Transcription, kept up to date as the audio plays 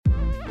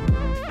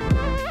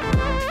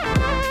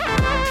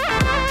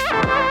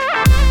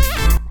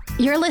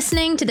You're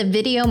listening to the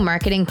Video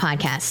Marketing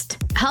Podcast,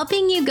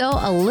 helping you go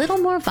a little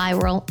more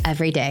viral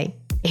every day.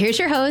 Here's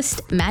your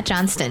host, Matt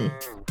Johnston.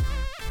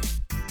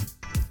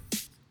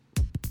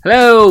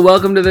 Hello,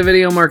 welcome to the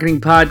Video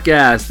Marketing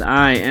Podcast.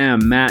 I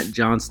am Matt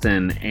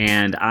Johnston,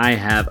 and I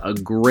have a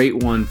great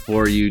one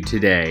for you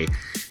today.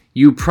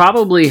 You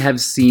probably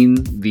have seen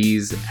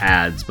these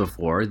ads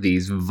before,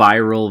 these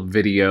viral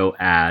video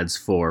ads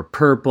for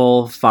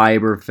Purple,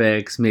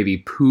 Fiberfix, maybe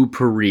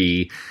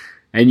Poo-Pourri,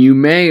 and you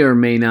may or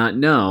may not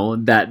know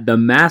that the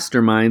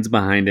masterminds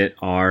behind it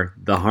are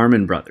the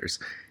Harmon brothers.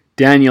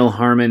 Daniel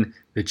Harmon,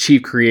 the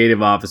Chief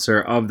Creative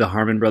Officer of the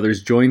Harmon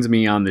brothers, joins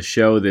me on the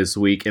show this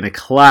week in a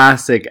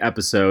classic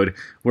episode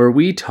where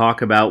we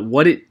talk about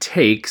what it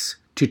takes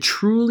to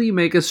truly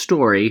make a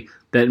story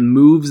that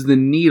moves the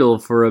needle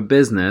for a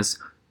business,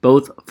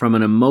 both from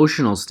an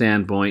emotional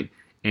standpoint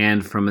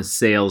and from a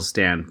sales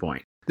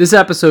standpoint. This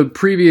episode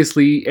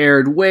previously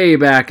aired way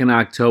back in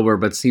October,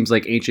 but seems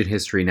like ancient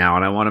history now,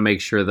 and I want to make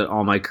sure that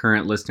all my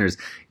current listeners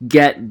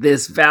get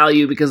this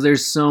value because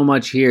there's so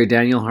much here.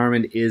 Daniel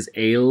Harmon is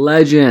a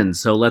legend,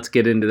 so let's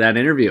get into that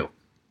interview.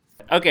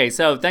 Okay,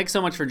 so thanks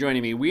so much for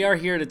joining me. We are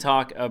here to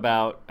talk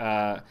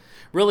about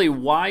really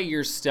why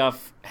your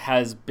stuff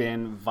has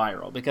been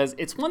viral, because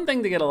it's one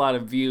thing to get a lot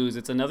of views,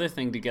 it's another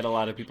thing to get a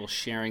lot of people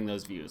sharing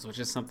those views, which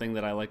is something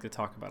that I like to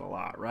talk about a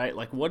lot, right?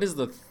 Like, what is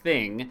the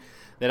thing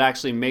that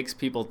actually makes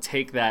people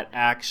take that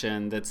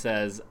action that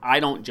says, I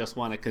don't just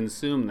want to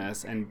consume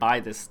this and buy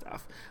this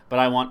stuff, but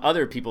I want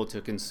other people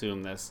to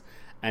consume this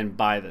and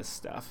buy this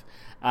stuff.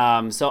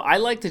 So I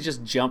like to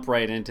just jump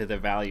right into the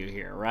value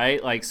here,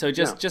 right? Like, so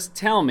just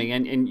tell me,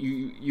 and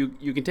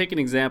you can take an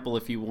example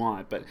if you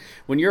want, but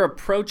when you're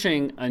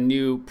approaching a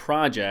new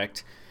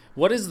project,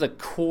 what is the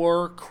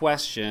core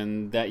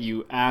question that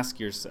you ask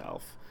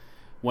yourself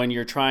when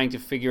you're trying to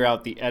figure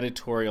out the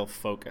editorial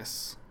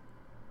focus?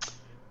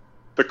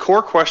 The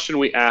core question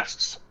we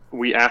ask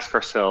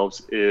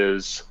ourselves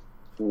is,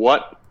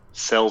 what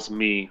sells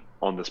me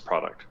on this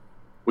product?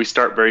 We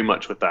start very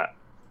much with that,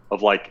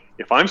 of like,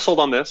 if I'm sold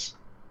on this,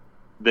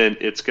 then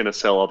it's going to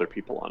sell other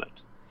people on it.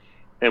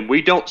 And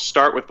we don't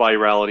start with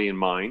virality in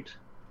mind.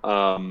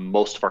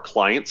 Most of our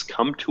clients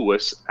come to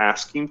us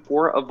asking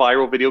for a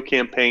viral video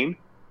campaign.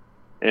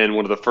 And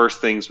one of the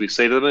first things we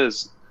say to them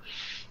is,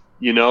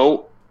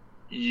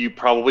 you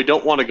probably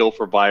don't want to go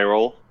for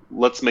viral.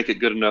 Let's make it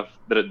good enough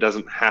that it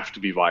doesn't have to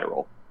be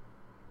viral.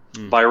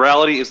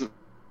 Virality isn't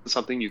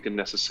something you can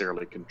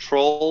necessarily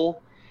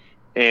control,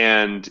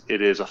 and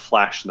it is a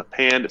flash in the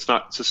pan. It's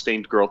not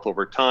sustained growth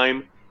over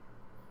time.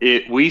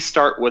 We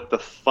start with the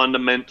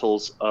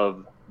fundamentals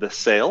of the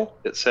sale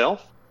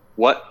itself.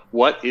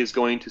 What is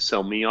going to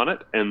sell me on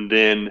it? And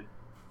then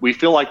we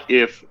feel like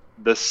if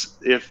the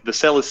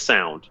sale is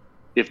sound,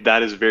 if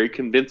that is very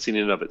convincing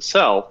in and of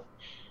itself,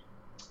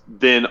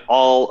 then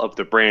all of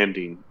the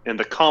branding and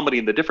the comedy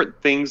and the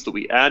different things that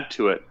we add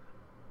to it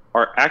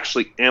are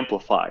actually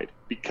amplified,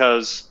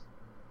 because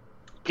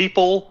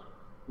people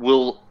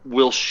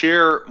will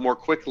share more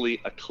quickly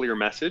a clear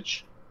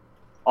message.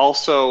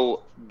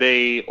 Also,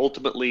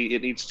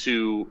 it needs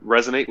to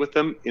resonate with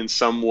them in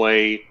some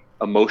way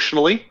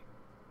emotionally,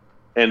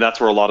 and that's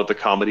where a lot of the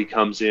comedy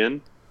comes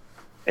in.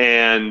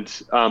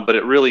 And but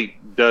it really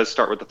does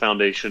start with the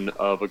foundation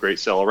of a great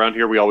sale. Around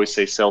here, we always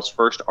say sales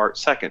first, art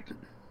second.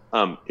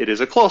 It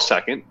is a close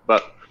second,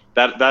 but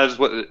that's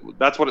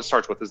what it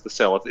starts with, is the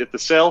sale. If the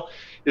sale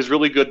is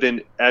really good,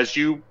 then as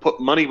you put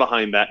money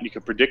behind that, you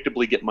can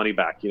predictably get money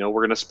back. We're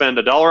going to spend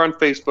 $1 on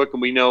Facebook,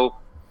 and we know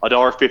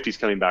 $1.50 is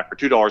coming back, or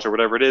 $2 or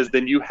whatever it is.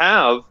 Then you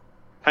have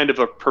kind of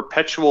a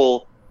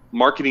perpetual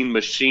marketing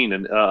machine,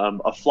 and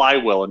a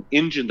flywheel, an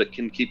engine that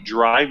can keep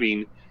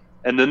driving.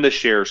 And then the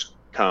shares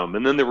come,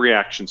 and then the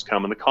reactions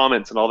come, and the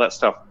comments and all that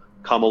stuff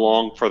come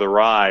along for the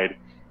ride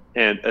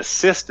and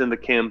assist in the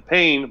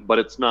campaign, but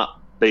it's not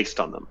based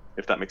on them,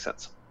 if that makes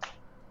sense.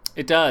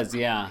 It does,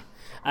 yeah.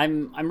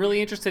 I'm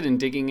really interested in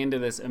digging into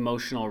this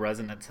emotional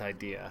resonance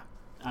idea.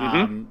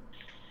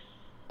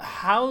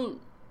 How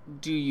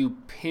do you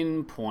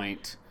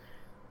pinpoint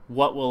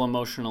what will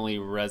emotionally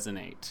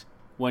resonate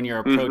when you're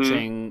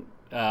approaching?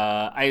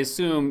 I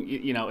assume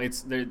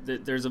it's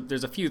there's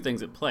a few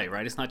things at play,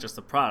 right? It's not just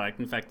the product.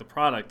 In fact, the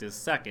product is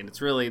second.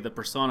 It's really the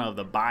persona of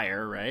the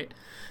buyer, right?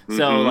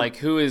 So like,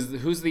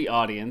 who's the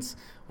audience?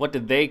 What do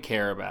they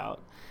care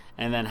about?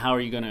 And then how are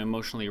you going to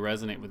emotionally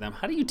resonate with them?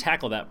 How do you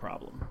tackle that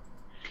problem?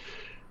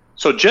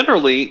 So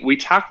generally, we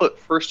tackle it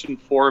first and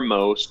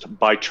foremost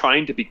by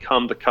trying to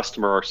become the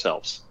customer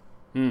ourselves.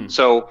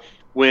 So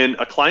when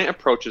a client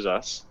approaches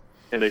us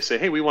and they say,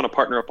 hey, we want to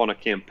partner up on a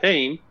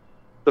campaign,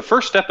 the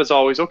first step is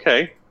always,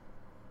 okay,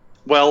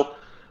 well,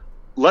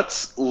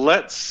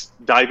 let's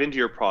dive into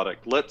your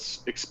product.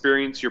 Let's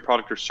experience your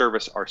product or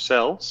service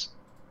ourselves.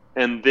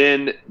 And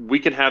then we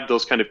can have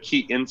those kind of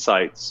key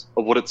insights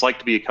of what it's like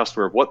to be a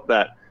customer, of what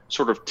that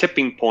sort of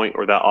tipping point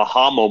or that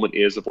aha moment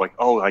is, of like,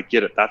 oh, I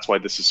get it. That's why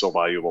this is so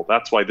valuable.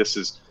 That's why this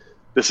is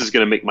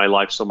going to make my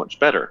life so much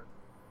better.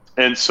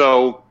 And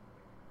so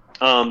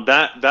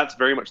that's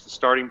very much the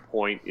starting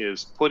point,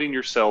 is putting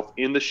yourself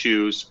in the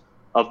shoes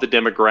of the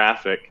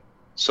demographic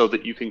so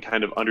that you can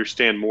kind of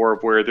understand more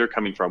of where they're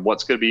coming from,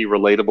 what's going to be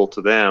relatable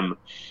to them,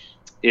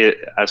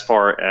 as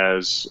far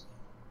as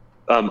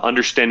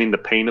understanding the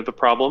pain of the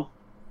problem,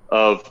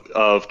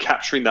 of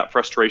capturing that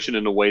frustration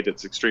in a way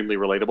that's extremely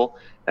relatable,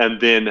 and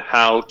then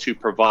how to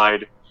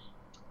provide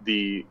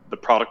the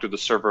product or the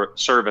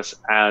service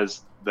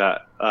as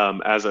that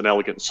as an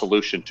elegant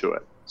solution to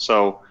it.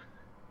 So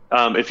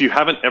if you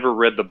haven't ever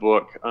read the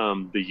book,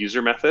 The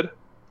User Method,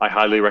 I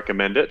highly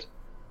recommend it.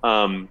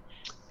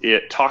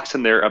 It talks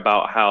in there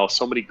about how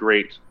so many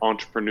great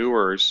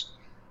entrepreneurs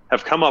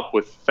have come up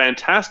with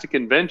fantastic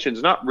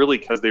inventions, not really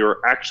because they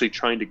were actually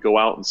trying to go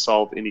out and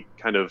solve any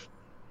kind of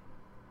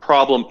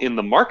problem in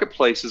the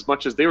marketplace, as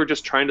much as they were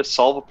just trying to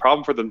solve a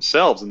problem for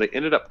themselves. And they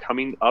ended up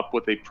coming up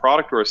with a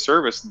product or a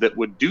service that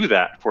would do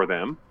that for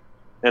them.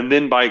 And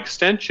then by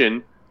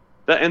extension,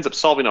 that ends up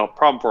solving a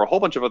problem for a whole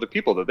bunch of other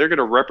people, that they're going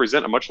to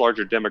represent a much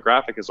larger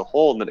demographic as a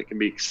whole, and then it can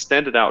be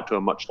extended out to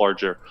a much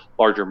larger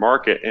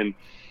market.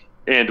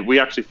 And we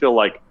actually feel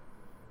like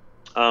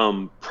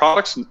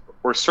products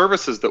or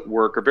services that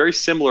work are very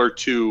similar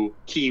to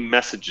key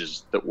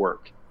messages that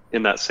work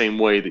in that same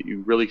way, that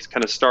you really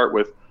kind of start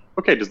with,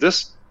 okay, does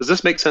this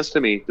make sense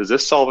to me? Does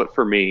this solve it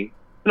for me?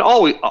 And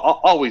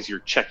always you're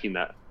checking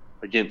that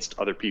against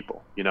other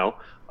people,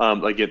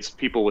 against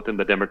people within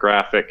the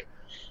demographic,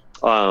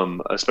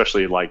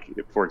 especially like,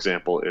 for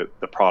example,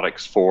 the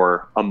products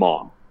for a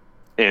mom,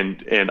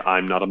 and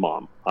I'm not a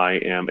mom, I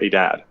am a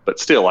dad, but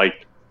still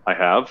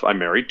I'm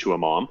married to a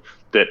mom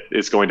that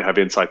is going to have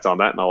insights on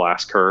that, and I'll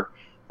ask her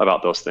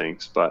about those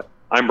things. But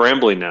I'm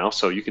rambling now,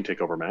 so you can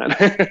take over, Matt.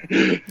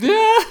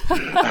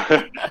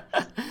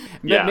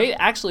 Yeah.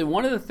 Actually,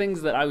 one of the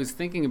things that I was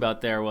thinking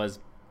about there was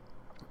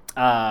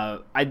I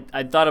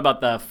thought about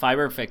the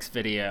FiberFix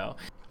video.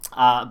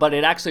 But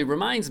it actually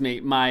reminds me,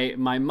 my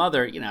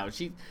mother,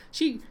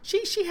 she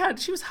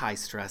was high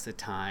stress at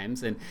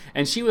times,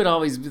 and she would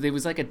always, it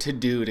was like a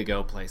to-do to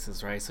go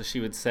places, right? So she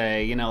would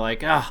say,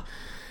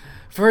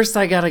 first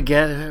I gotta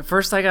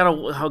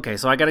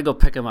go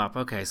pick him up.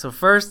 Okay, so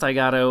first I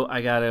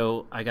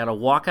gotta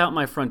walk out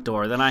my front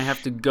door. Then I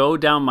have to go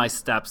down my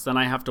steps. Then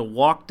I have to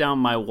walk down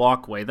my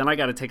walkway. Then I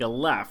gotta take a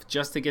left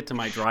just to get to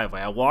my driveway.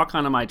 I walk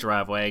onto my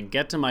driveway. I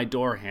get to my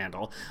door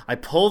handle. I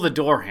pull the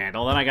door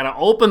handle. Then I gotta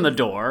open the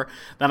door.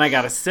 Then I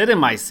gotta sit in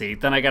my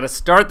seat. Then I gotta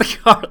start the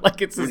car.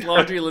 Like, it's this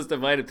laundry list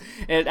of items.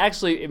 And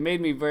it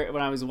made me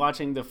when I was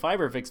watching the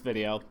FiberFix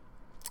video.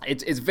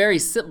 It's very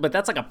simple, but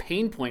that's like a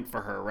pain point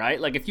for her,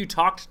 right? Like, if you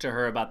talked to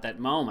her about that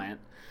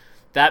moment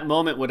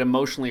would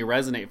emotionally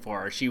resonate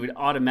for her. She would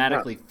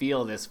automatically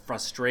feel this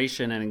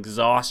frustration and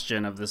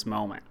exhaustion of this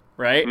moment,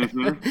 right?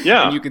 Mm-hmm.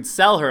 Yeah. And you could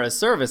sell her a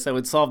service that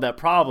would solve that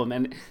problem.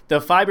 And the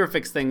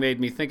FiberFix thing made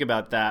me think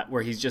about that,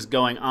 where he's just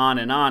going on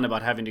and on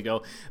about having to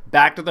go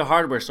back to the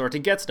hardware store to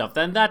get stuff.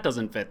 Then that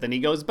doesn't fit. Then he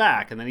goes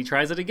back, and then he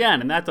tries it again,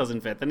 and that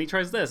doesn't fit. Then he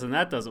tries this, and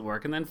that doesn't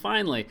work. And then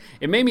finally,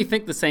 it made me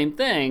think the same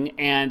thing.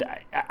 And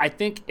I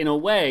think, in a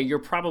way, you're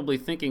probably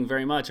thinking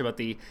very much about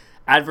the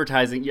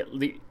advertising.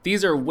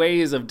 These are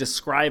ways of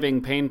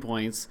describing pain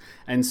points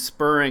and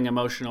spurring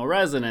emotional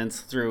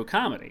resonance through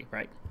comedy,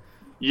 right?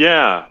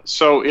 Yeah,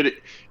 so it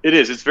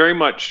is. It's very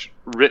much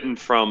written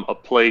from a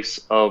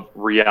place of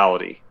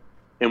reality.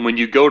 And when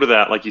you go to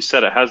that, like you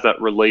said, it has that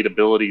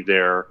relatability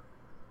there.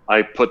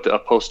 I put a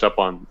post up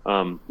on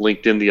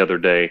LinkedIn the other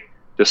day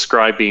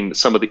describing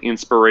some of the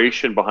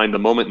inspiration behind the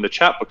moment in the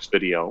Chatbooks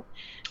video,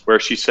 where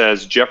she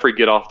says, Jeffrey,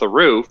 get off the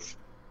roof.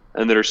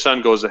 And then her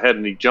son goes ahead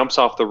and he jumps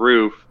off the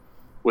roof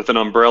with an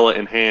umbrella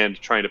in hand,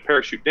 trying to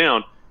parachute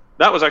down.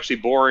 That was actually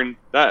born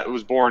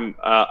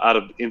out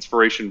of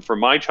inspiration from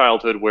my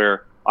childhood,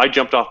 where I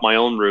jumped off my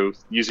own roof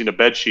using a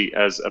bed sheet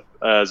as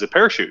a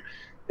parachute,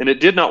 and it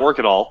did not work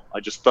at all. I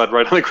just thud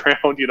right on the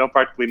ground,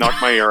 practically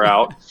knocked my air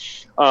out.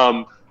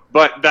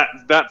 But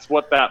that's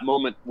what that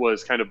moment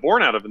was kind of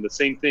born out of. And the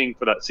same thing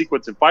for that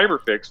sequence in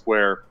FiberFix,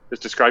 where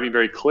it's describing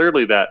very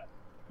clearly that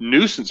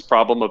nuisance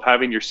problem of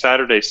having your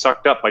Saturday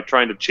sucked up by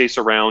trying to chase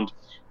around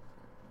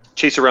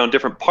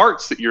different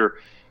parts that you're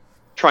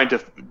trying to,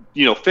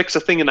 fix a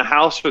thing in the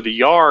house or the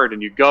yard,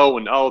 and you go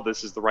and, oh,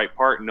 this is the right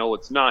part, and no,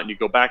 it's not, and you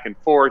go back and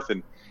forth,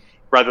 and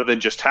rather than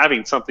just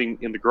having something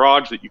in the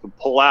garage that you can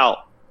pull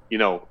out,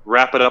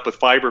 wrap it up with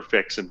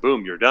FiberFix, and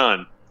boom, you're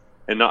done,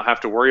 and not have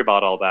to worry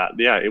about all that.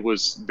 Yeah, it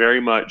was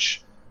very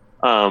much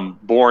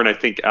born, I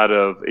think, out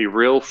of a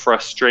real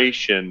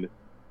frustration.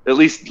 At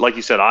least, like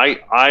you said,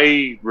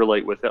 I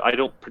relate with it. I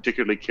don't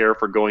particularly care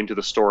for going to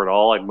the store at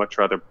all. I'd much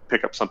rather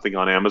pick up something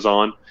on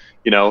Amazon,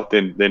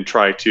 than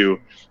try to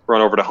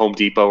run over to Home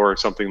Depot or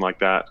something like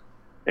that.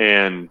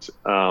 And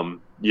I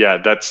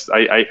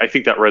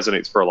think that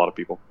resonates for a lot of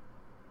people.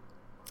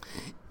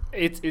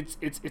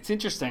 It's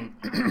interesting.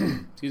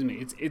 Excuse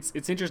me.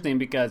 It's interesting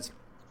because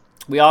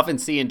we often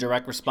see in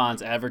direct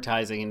response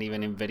advertising, and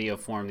even in video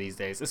form these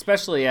days,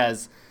 especially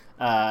as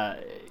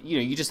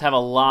you just have a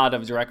lot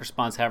of direct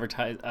response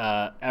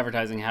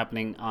advertising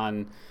happening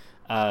on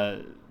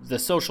the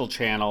social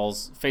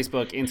channels,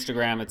 Facebook,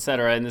 Instagram,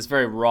 etc., in this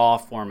very raw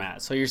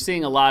format. So you're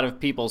seeing a lot of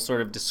people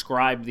sort of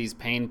describe these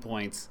pain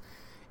points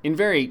in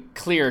very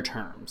clear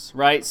terms,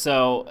 right?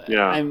 So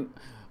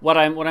what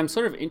I'm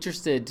sort of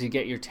interested to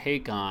get your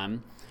take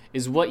on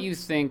is what you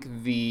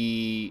think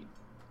the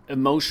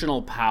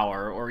emotional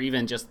power, or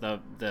even just the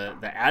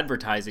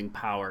advertising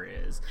power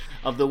is,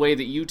 of the way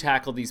that you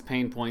tackle these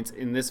pain points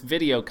in this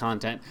video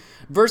content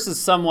versus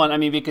someone, I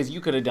mean, because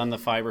you could have done the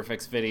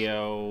Fiberfix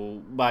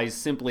video by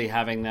simply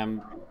having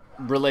them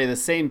relay the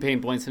same pain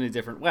points in a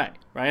different way,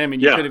 right? I mean,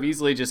 you could have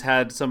easily just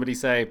had somebody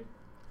say,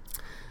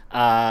 hey,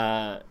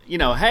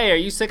 are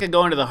you sick of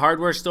going to the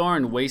hardware store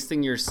and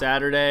wasting your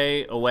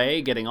Saturday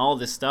away getting all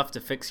this stuff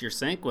to fix your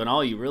sink when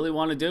all you really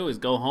want to do is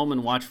go home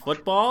and watch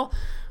football?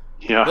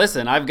 Yeah.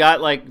 Listen, I've got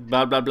like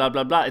blah, blah, blah,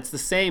 blah, blah. It's the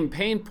same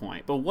pain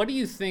point. But what do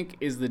you think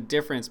is the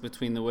difference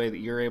between the way that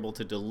you're able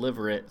to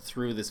deliver it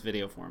through this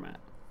video format?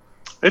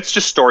 It's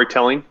just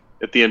storytelling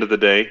at the end of the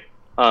day,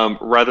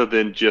 rather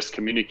than just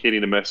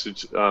communicating a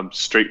message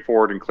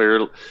straightforward and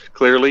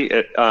clearly.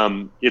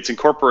 It's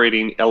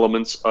incorporating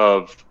elements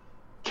of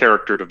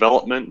character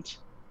development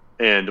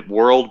and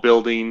world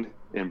building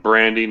and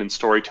branding and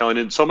storytelling.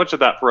 And so much of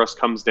that for us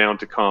comes down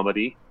to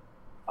comedy.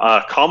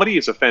 Comedy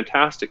is a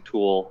fantastic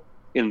tool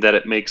in that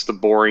it makes the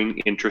boring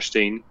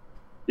interesting,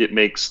 it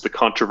makes the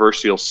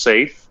controversial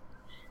safe,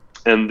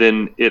 and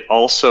then it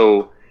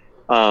also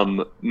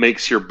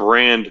makes your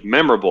brand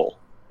memorable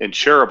and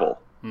shareable.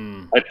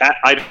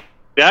 I'd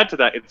add to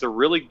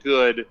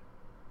that,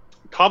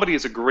 comedy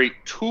is a great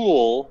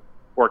tool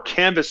or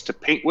canvas to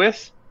paint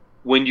with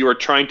when you are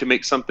trying to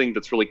make something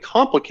that's really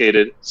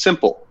complicated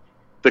simple.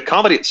 The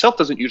comedy itself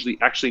doesn't usually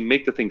actually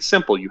make the thing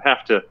simple. You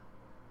have to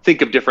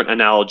think of different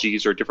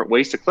analogies or different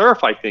ways to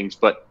clarify things,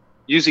 but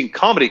using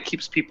comedy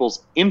keeps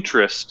people's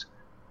interest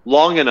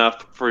long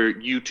enough for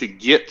you to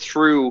get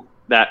through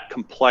that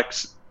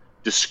complex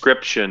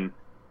description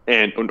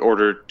and in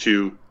order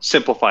to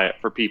simplify it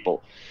for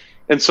people.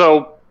 And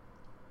so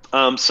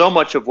so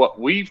much of what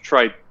we've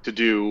tried to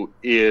do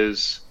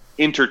is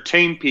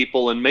entertain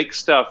people and make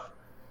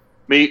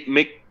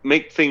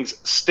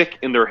things stick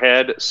in their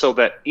head, so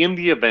that in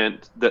the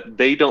event that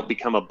they don't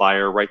become a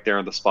buyer right there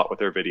on the spot with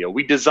their video.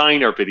 We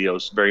design our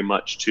videos very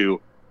much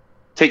to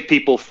take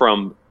people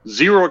from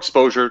zero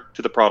exposure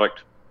to the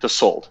product to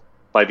sold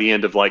by the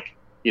end of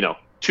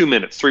 2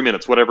 minutes, 3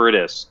 minutes, whatever it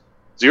is.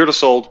 Zero to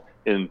sold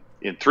in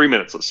 3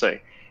 minutes, let's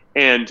say.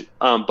 And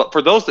but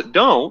for those that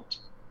don't,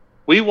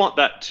 we want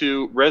that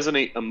to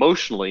resonate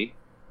emotionally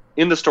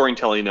in the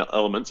storytelling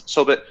elements,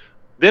 so that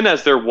then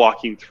as they're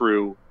walking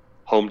through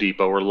Home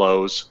Depot or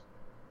Lowe's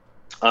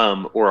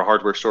or a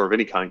hardware store of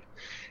any kind,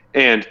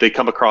 and they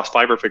come across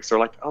Fiberfix, they're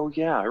like, oh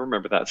yeah, I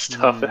remember that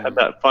stuff. That had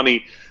that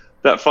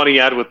funny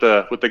ad with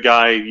the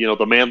guy,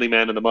 the manly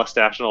man and the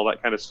mustache and all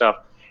that kind of stuff.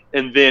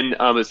 And then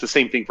it's the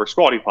same thing for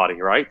Squatty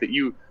Potty, right? That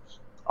you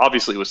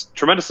obviously was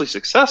tremendously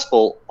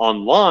successful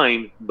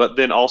online, but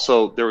then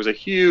also there was a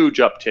huge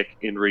uptick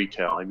in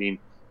retail. I mean,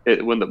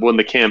 when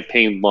the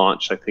campaign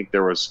launched, I think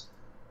there was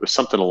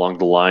something along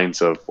the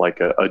lines of like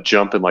a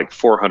jump in like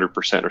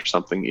 400% or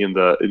something in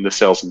the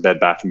sales in Bed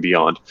Bath and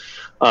Beyond.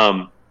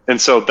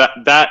 And so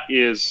that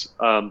is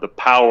the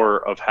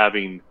power of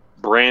having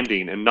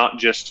branding, and not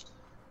just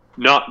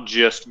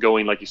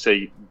going, like you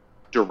say,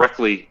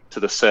 directly to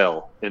the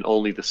sale and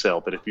only the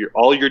sale. But if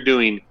all you're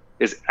doing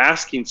is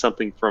asking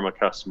something from a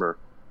customer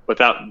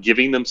without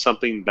giving them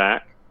something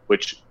back,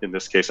 which in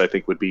this case I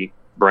think would be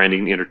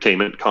branding,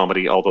 entertainment,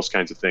 comedy, all those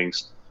kinds of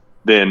things,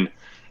 then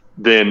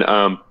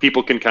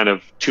people can kind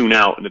of tune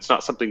out, and it's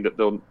not something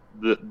that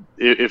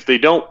if they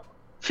don't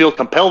feel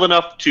compelled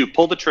enough to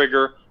pull the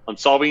trigger on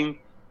solving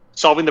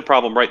the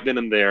problem right then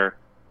and there,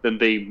 then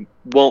they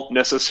won't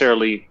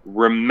necessarily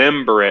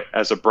remember it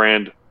as a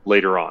brand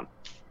later on.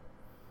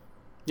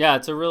 Yeah,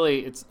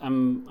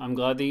 I'm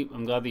glad that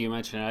you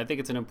mentioned it. I think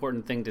it's an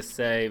important thing to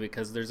say,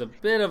 because there's a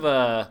bit of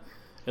a,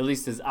 at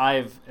least as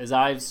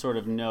I've sort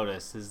of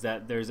noticed, is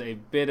that there's a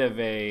bit of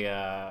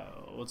a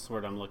what's the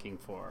word I'm looking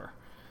for?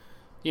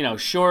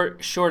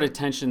 Short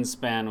attention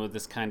span with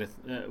this kind of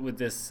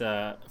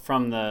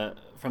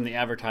from the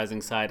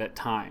advertising side at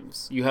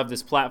times. You have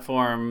this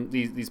platform,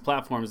 these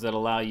platforms that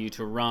allow you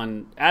to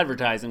run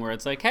advertising where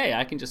it's like, hey,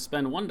 I can just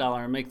spend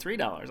 $1 and make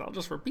 $3. I'll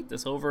just repeat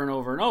this over and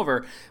over and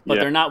over. But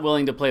they're not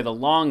willing to play the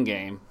long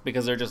game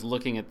because they're just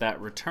looking at that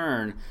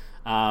return.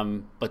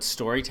 But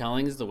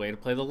storytelling is the way to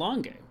play the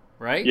long game,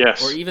 right?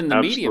 Yes, or even the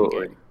absolutely.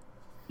 medium game.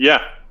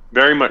 Yeah,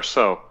 very much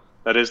so.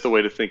 That is the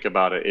way to think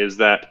about it, is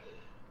that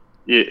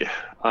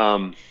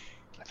I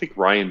think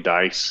Ryan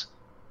Dice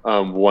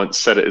once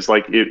said it is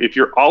like, if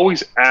you're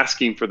always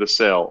asking for the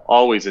sale,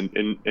 always,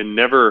 and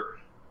never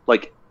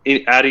like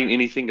adding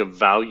anything of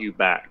value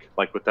back,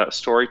 like with that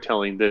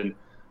storytelling, then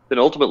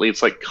ultimately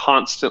it's like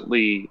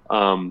constantly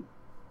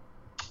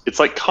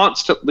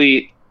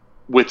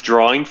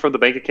withdrawing from the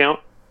bank account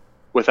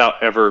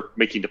without ever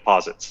making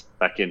deposits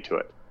back into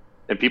it.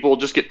 And people will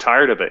just get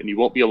tired of it, and you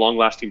won't be a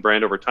long-lasting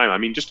brand over time. I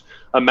mean, just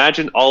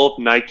imagine all of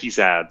Nike's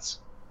ads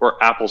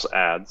or Apple's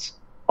ads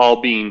all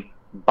being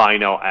buy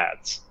now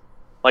ads.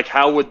 Like,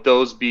 how would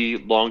those be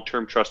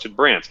long-term trusted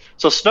brands?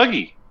 So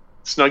Snuggie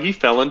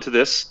fell into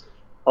this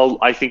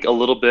I think, a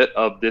little bit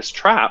of this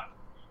trap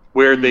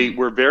where they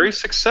were very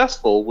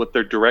successful with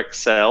their direct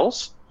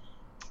sales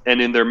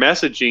and in their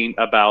messaging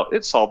about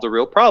it solved a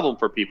real problem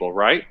for people,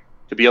 right?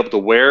 To be able to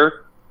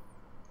wear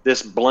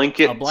this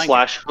blanket /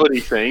 hoodie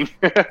thing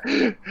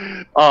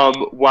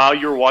while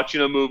you're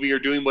watching a movie or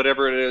doing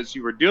whatever it is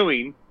you were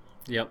doing.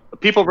 Yep.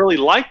 People really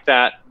liked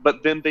that,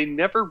 but then they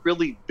never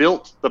really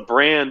built the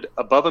brand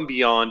above and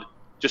beyond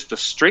just a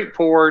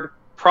straightforward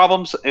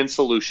problems and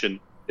solution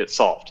it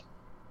solved.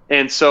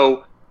 And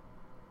so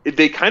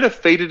they kind of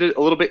faded it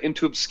a little bit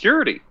into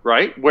obscurity,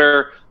 right?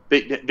 Where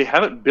they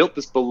haven't built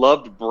this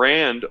beloved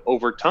brand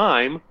over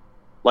time,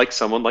 like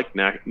someone like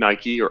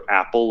Nike or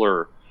Apple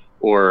or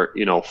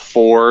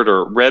Ford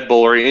or Red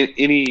Bull or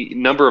any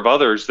number of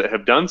others that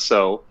have done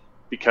so,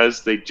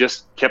 because they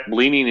just kept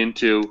leaning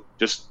into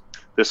just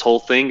this whole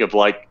thing of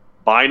like,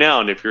 buy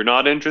now, and if you're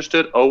not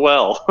interested, oh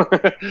well,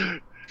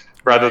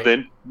 rather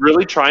than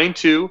really trying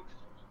to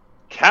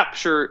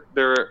capture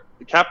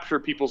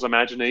people's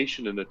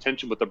imagination and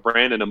attention with the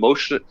brand and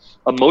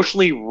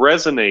emotionally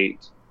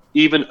resonate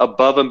even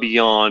above and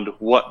beyond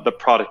what the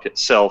product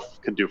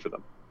itself can do for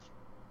them.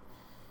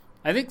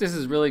 I think this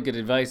is really good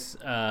advice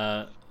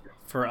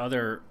for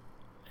other,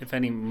 if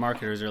any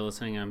marketers are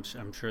listening,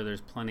 I'm sure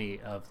there's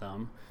plenty of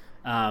them,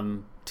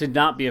 to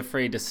not be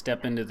afraid to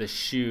step into the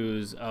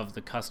shoes of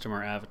the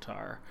customer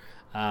avatar.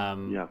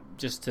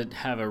 Just to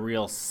have a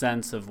real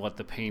sense of what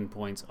the pain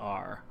points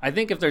are. I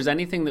think if there's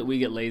anything that we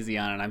get lazy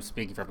on, and I'm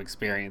speaking from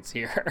experience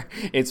here,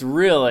 it's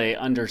really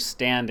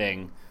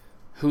understanding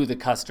who the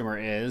customer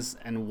is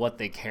and what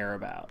they care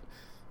about,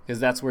 because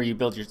that's what you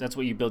build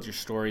your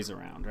stories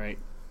around, right?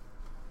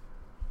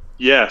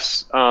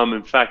 Yes.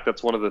 In fact,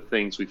 that's one of the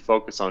things we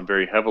focus on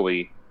very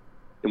heavily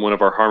in one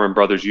of our Harmon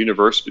Brothers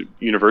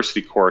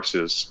university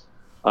courses.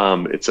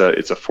 It's a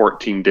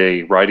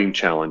 14-day writing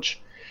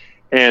challenge.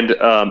 And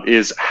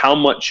is how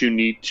much time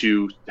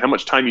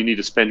you need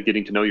to spend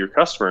getting to know your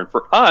customer. And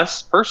for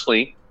us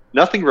personally,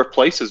 nothing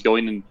replaces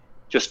going and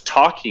just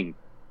talking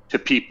to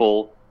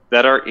people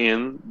that are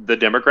in the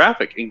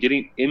demographic and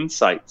getting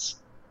insights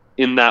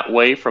in that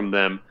way from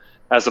them,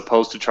 as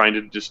opposed to trying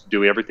to just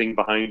do everything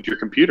behind your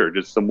computer.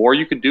 Just the more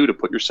you can do to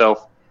put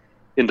yourself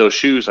in those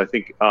shoes, I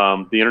think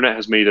the internet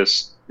has made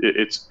us.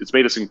 It's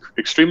made us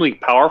extremely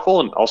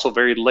powerful and also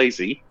very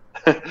lazy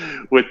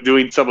with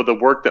doing some of the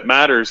work that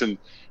matters. And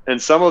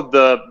some of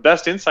the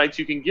best insights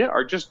you can get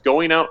are just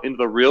going out into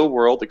the real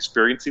world,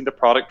 experiencing the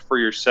product for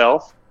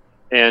yourself,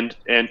 and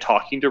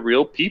talking to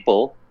real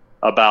people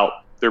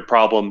about their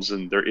problems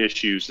and their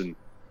issues and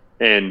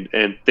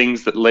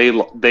things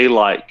that they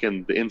like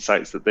and the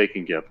insights that they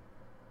can give.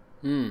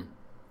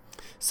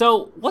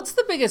 So what's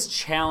the biggest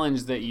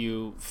challenge that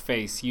you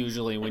face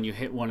usually when you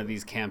hit one of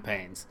these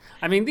campaigns?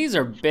 I mean, these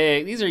are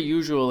big. These are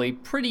usually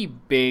pretty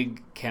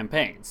big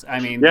campaigns. I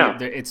mean,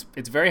 it's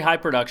very high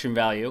production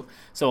value.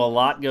 So a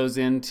lot goes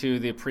into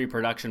the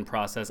pre-production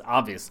process,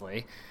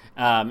 obviously.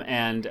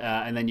 And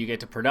then you get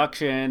to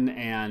production,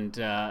 and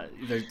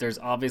there's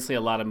obviously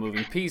a lot of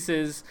moving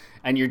pieces,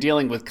 and you're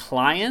dealing with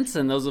clients,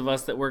 and those of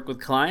us that work with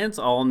clients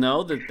all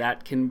know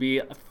that can be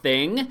a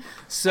thing.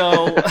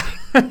 So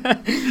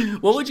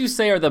what would you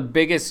say are the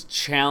biggest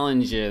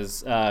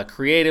challenges,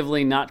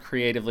 creatively, not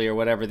creatively, or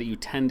whatever, that you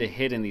tend to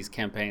hit in these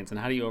campaigns, and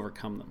how do you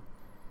overcome them?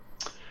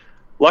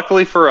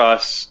 Luckily for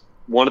us,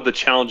 one of the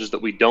challenges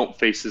that we don't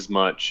face as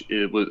much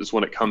is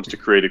when it comes to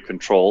creative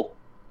control.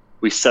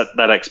 We set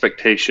that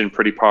expectation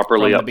pretty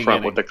properly up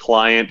front with the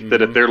client,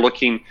 that if they're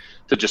looking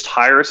to just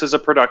hire us as a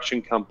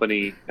production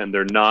company and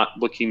they're not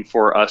looking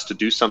for us to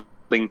do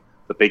something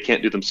that they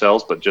can't do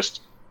themselves, but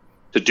just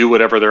to do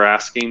whatever they're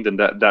asking, then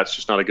that's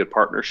just not a good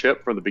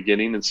partnership from the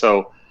beginning. And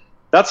so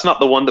that's not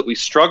the one that we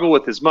struggle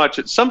with as much.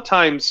 It's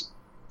sometimes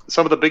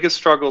some of the biggest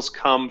struggles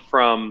come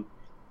from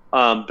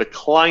the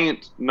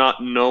client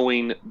not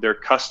knowing their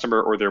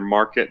customer or their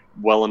market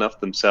well enough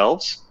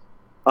themselves.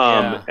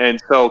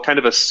 And so kind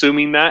of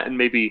assuming that and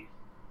maybe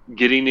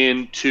getting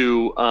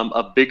into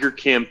a bigger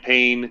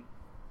campaign,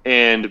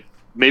 and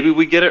maybe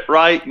we get it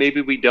right,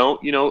 maybe we don't.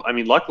 I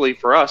mean, luckily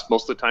for us,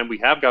 most of the time we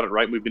have got it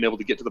right. We've been able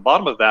to get to the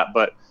bottom of that,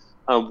 but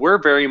we're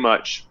very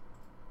much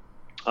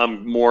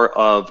more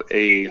of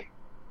a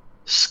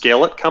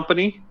scale it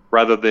company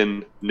rather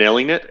than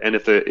nailing it. And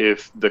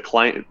if the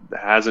client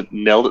hasn't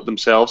nailed it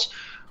themselves,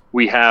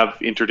 we have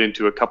entered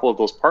into a couple of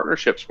those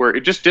partnerships where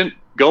it just didn't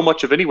go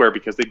much of anywhere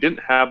because they didn't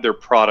have their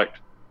product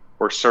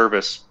or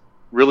service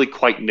really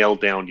quite nailed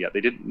down yet.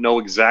 They didn't know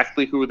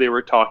exactly who they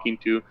were talking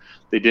to.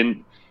 They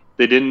didn't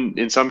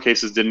in some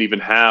cases didn't even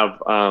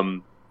have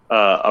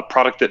a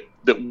product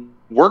that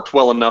worked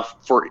well enough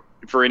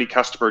for any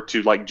customer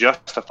to like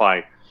justify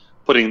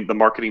putting the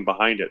marketing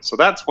behind it. So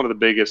that's one of the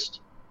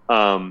biggest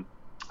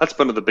that's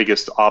one of the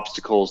biggest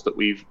obstacles that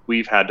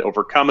we've had to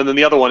overcome. And then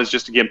the other one is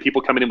just, again, people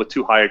coming in with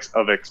too high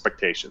of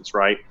expectations,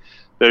 right?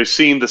 They've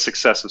seen the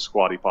success of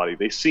Squatty Potty.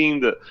 They've seen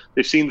the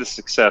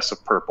success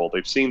of Purple.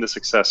 They've seen the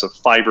success of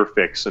Fiverr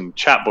and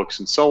Chatbooks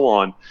and so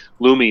on,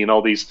 Lumi and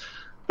all these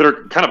that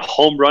are kind of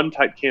home run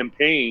type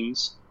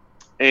campaigns.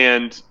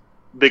 And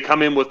they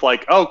come in with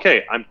like, oh,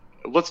 okay,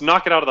 let's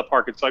knock it out of the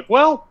park. It's like,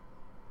 well,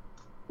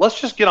 let's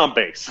just get on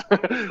base.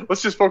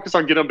 Let's just focus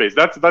on get on base.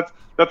 That's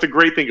a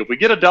great thing. If we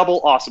get a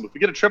double, awesome. If we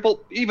get a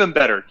triple, even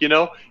better.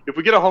 If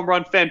we get a home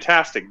run,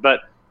 fantastic.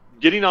 But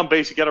getting on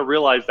base, you got to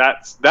realize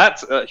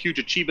that's a huge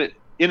achievement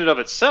in and of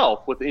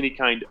itself with any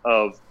kind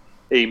of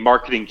a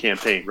marketing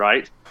campaign,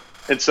 right?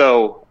 And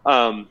so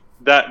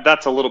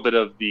that's a little bit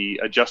of the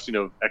adjusting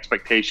of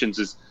expectations.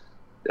 Is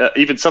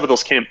even some of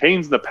those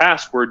campaigns in the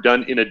past were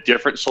done in a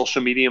different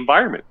social media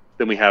environment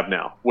than we have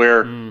now,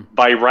 where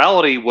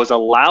virality was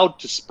allowed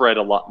to spread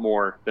a lot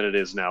more than it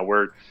is now,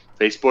 where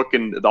Facebook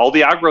and all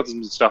the algorithms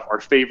and stuff are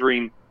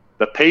favoring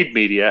the paid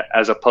media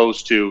as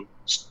opposed to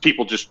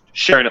people just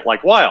sharing it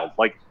like wild.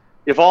 Like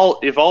if all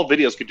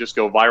videos could just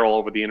go viral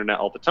over the internet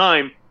all the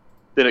time,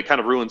 then it kind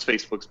of ruins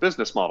Facebook's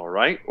business model,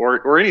 right?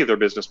 Or any of their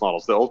business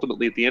models. That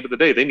ultimately, at the end of the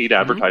day, they need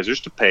advertisers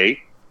to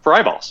pay for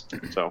eyeballs.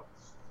 So.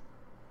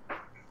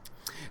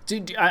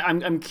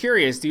 I'm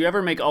curious, do you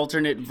ever make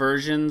alternate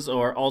versions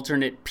or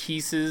alternate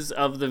pieces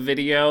of the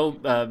video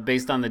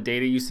based on the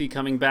data you see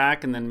coming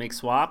back and then make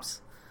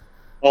swaps?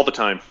 All the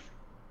time.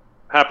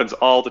 Happens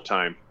all the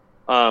time.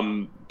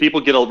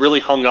 People get really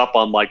hung up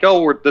on like,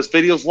 oh, this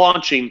video's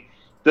launching.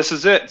 This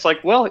is it. It's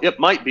like, well, it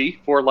might be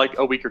for like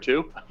a week or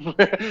two.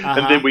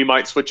 And then we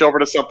might switch over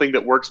to something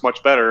that works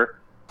much better.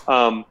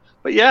 But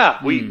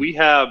yeah, we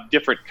have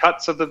different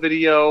cuts of the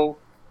video.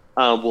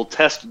 We'll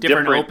test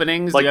different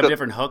openings. Like, do you have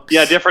different hooks?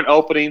 Yeah, different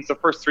openings. The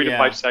first 3 to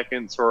 5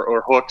 seconds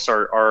or hooks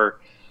are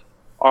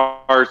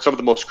some of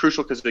the most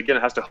crucial because again,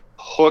 it has to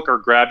hook or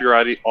grab your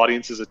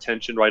audience's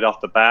attention right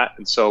off the bat,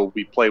 and so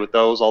we play with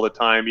those all the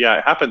time. Yeah,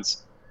 it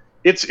happens.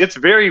 It's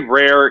very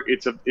rare.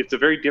 It's a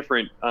very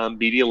different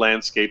media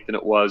landscape than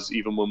it was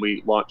even when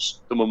we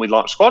launched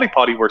Squatty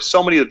Potty, where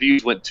so many of the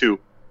views went to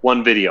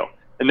one video,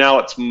 and now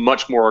it's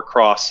much more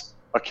across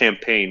a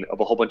campaign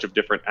of a whole bunch of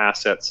different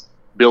assets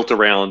built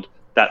around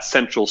that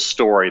central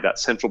story, that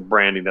central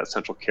branding, that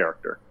central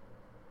character.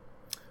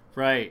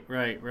 Right.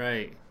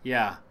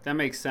 Yeah, that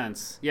makes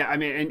sense. Yeah, I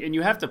mean, and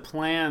you have to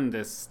plan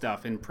this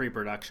stuff in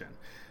pre-production,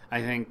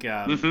 I think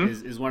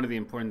is one of the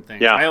important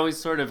things. Yeah. I always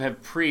sort of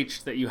have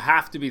preached that you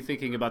have to be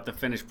thinking about the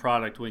finished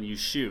product when you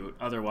shoot.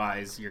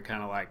 Otherwise, you're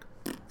kind of like,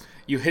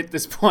 you hit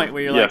this point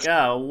where you're like,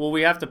 oh, well,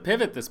 we have to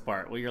pivot this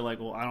part. Well, you're like,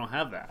 well, I don't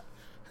have that.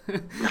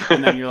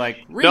 And then you're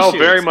like, reshoots. No,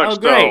 very much oh,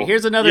 great. so.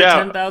 Here's another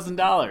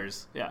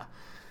 $10,000. Yeah.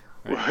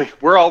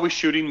 Right. We're always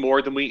shooting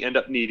more than we end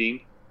up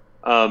needing,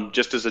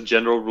 just as a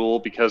general rule,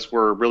 because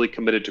we're really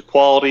committed to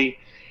quality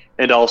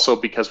and also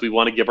because we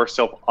want to give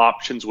ourselves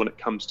options when it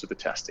comes to the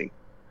testing.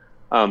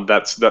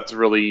 That's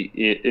really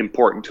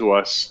important to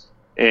us.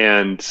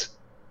 And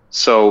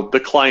so the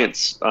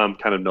clients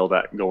kind of know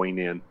that going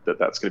in,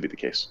 that's going to be the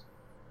case.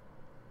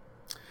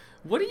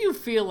 What do you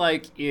feel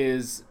like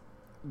is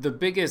the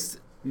biggest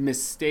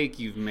mistake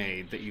you've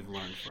made that you've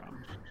learned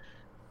from?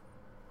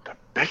 The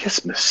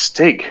biggest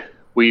mistake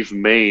we've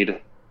made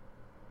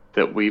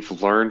that we've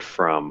learned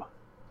from.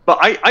 But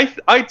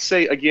I'd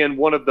say, again,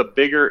 one of the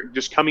bigger,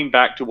 just coming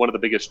back to one of the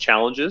biggest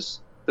challenges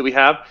that we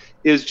have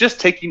is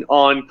just taking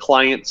on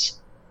clients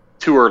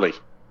too early,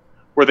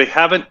 where they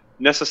haven't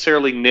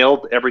necessarily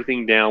nailed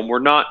everything down. We're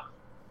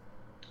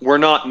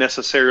not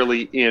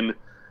necessarily in,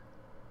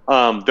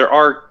 there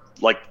are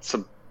like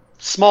some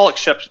small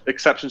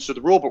exceptions to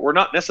the rule, but we're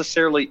not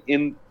necessarily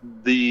in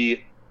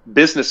the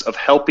business of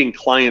helping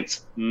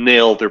clients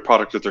nail their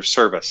product or their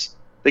service.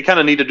 They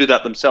kind of need to do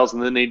that themselves,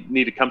 and then they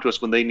need to come to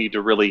us when they need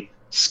to really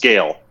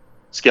scale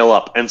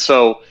up. And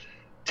so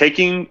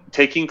taking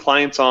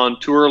clients on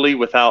too early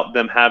without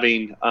them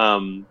having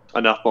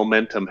enough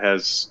momentum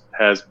has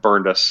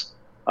burned us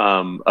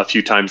a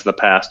few times in the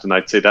past. And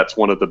I'd say that's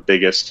one of the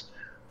biggest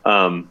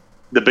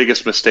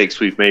mistakes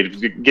we've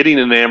made, getting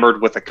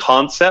enamored with a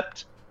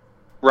concept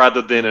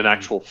rather than an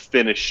actual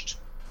finished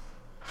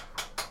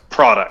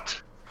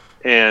product.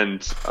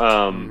 And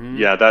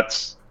yeah,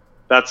 that's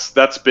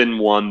been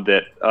one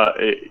that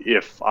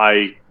if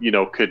I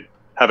could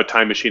have a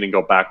time machine and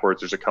go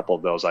backwards, there's a couple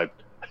of those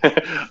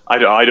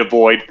I'd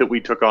avoid that we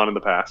took on in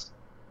the past.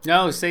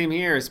 No, same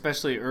here.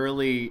 Especially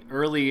early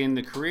in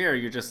the career,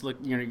 you're just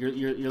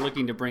you're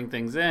looking to bring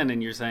things in,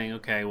 and you're saying,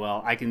 okay,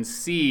 well, I can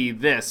see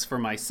this for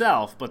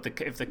myself, but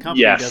if the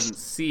company doesn't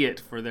see it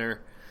for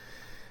their,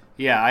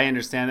 I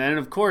understand that, and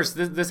of course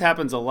this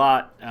happens a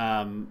lot.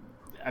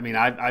 I mean,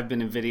 I've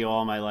been in video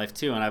all my life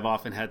too, and I've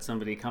often had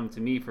somebody come to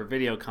me for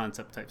video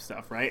concept type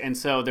stuff, right? And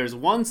so there's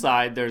one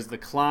side, there's the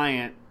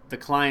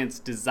client's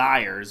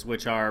desires,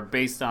 which are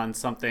based on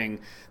something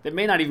that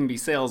may not even be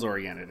sales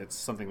oriented. It's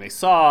something they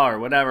saw or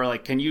whatever.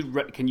 Like, can you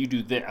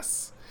do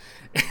this?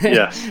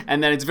 Yes.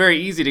 And then it's very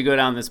easy to go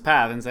down this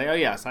path and say, oh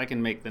yes, I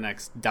can make the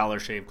next Dollar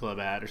Shave Club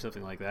ad or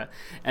something like that.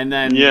 And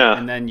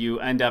then you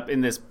end up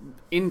in this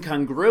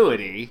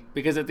incongruity,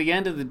 because at the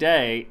end of the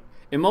day,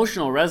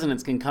 emotional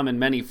resonance can come in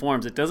many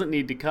forms. It doesn't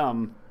need to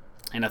come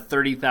in a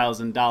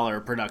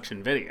 $30,000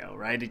 production video,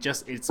 right?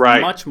 It's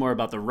much more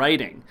about the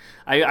writing.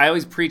 I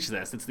always preach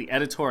this. It's the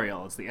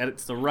editorial.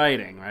 It's the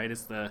writing, right?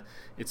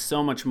 It's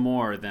so much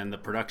more than the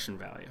production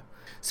value.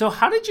 So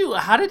how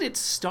did it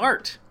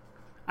start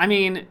I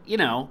mean,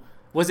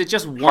 was it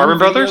just one Harmon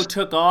video Brothers?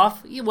 took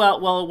off?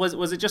 Well,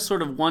 was it just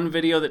sort of one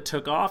video that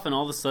took off, and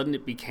all of a sudden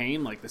it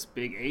became like this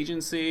big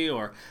agency?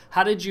 Or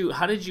how did you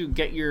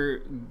get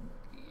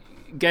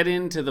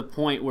into the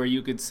point where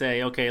you could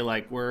say, okay,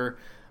 like we're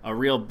a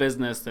real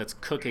business that's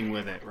cooking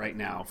with it right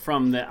now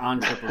from the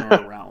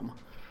entrepreneur realm?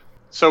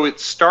 So it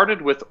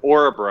started with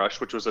Aura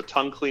Brush, which was a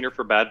tongue cleaner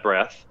for bad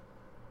breath.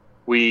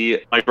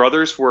 My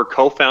brothers were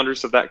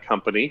co-founders of that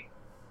company.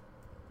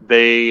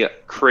 They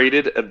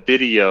created a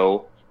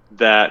video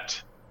that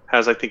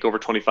has, I think, over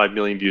 25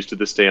 million views to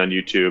this day on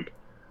YouTube.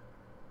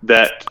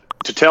 That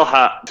to tell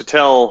how to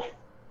tell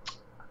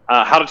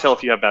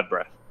if you have bad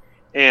breath.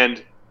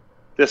 And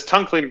this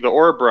tongue cleaner, the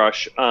Aura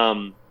Brush,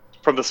 from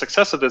the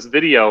success of this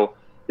video,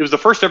 it was the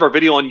first ever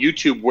video on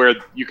YouTube where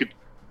you could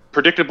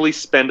predictably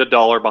spend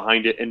 $1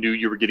 behind it and knew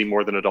you were getting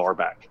more than $1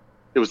 back.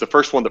 It was the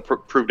first one that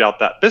proved out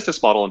that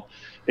business model,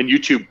 and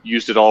YouTube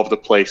used it all over the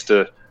place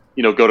to,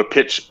 go to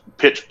pitch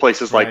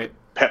places Right. like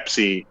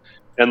Pepsi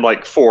and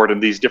like Ford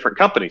and these different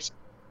companies.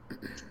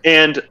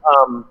 And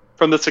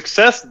from the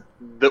success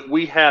that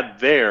we had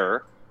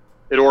there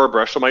at Aura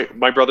Brush, so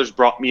my brothers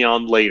brought me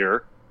on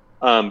later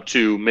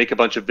to make a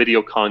bunch of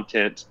video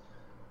content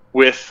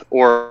with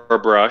Aura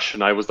Brush,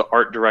 and I was the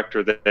art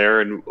director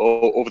there. And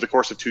over the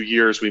course of 2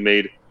 years, we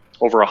made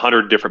over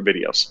 100 different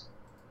videos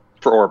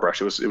for Aura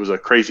Brush. It was a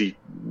crazy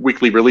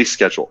weekly release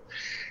schedule.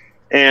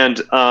 And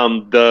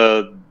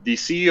the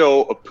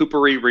CEO of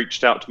Poopery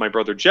reached out to my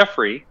brother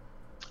Jeffrey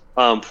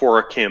for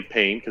a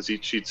campaign because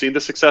she'd seen the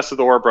success of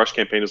the Aura Brush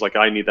campaign. It was like,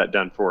 I need that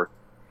done for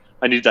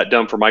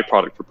my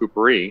product for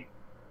Poopery.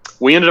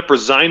 We ended up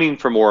resigning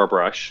from Aura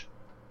Brush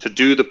to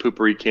do the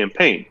Poopery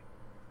campaign,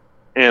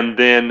 and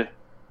then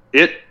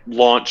it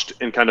launched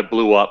and kind of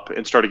blew up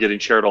and started getting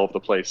shared all over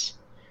the place.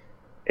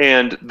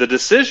 And the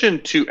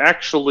decision to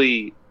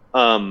actually,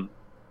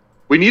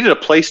 we needed a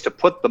place to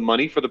put the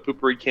money for the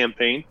Poopery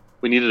campaign.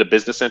 We needed a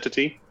business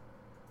entity.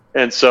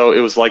 And so it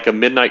was like a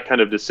midnight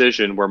kind of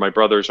decision where my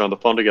brothers are on the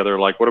phone together,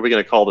 like, what are we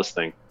going to call this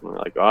thing? And we're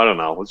like, I don't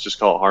know. Let's just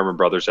call it Harmon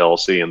Brothers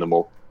LLC, and then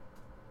we'll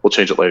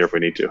change it later if we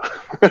need to.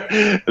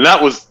 And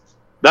that was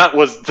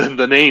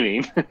the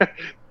naming.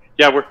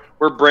 Yeah,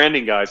 we're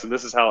branding guys, and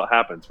this is how it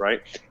happens,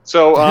 right?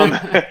 So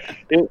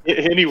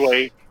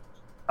anyway,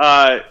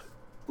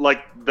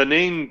 like the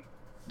name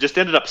just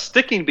ended up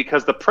sticking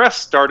because the press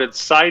started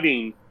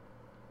citing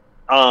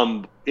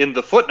in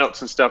the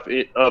footnotes and stuff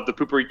of the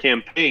Poopery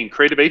campaign,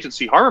 creative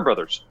agency Harmon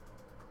Brothers.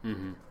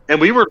 Mm-hmm.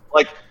 And we were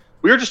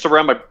just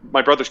around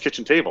my brother's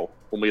kitchen table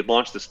when we had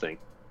launched this thing,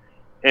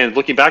 and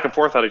looking back and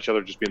forth at each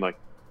other, just being like,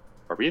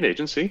 are we an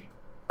agency?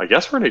 I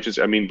guess we're an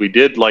agency. I mean, we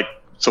did like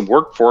some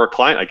work for a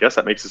client. I guess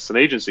that makes us an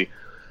agency.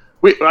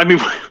 We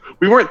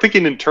weren't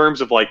thinking in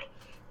terms of like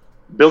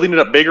building it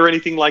up big or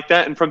anything like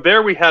that. And from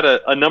there, we had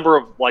a number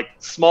of like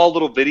small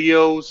little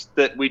videos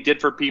that we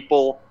did for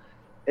people.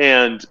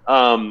 And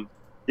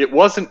it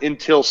wasn't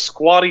until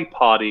Squatty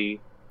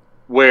Potty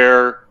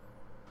where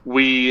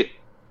we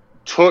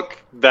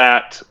took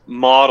that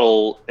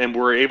model and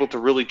were able to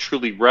really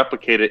truly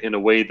replicate it in a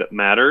way that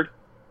mattered.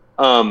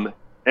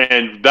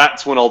 And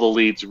that's when all the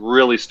leads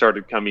really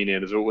started coming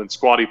in. Is when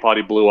Squatty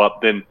Potty blew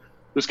up, then there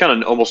was kind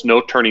of almost no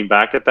turning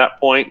back at that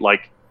point.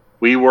 Like,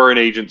 we were an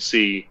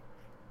agency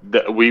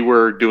that we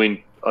were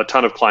doing a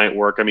ton of client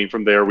work. I mean,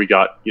 from there we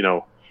got,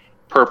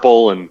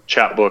 Purple and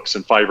Chatbooks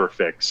and Fiverr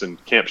Fix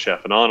and Camp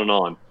Chef and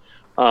on.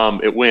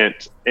 It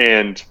went,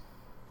 and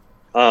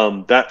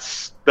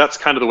that's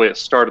kind of the way it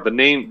started. The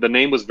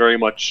name was very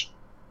much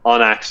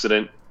on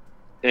accident,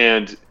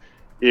 and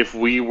if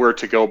we were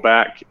to go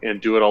back and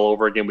do it all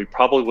over again, we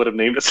probably would have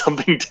named it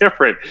something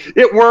different.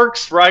 It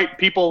works, right?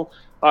 People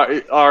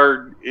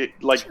are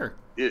sure.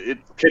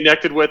 It's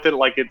connected with it.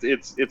 Like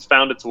it's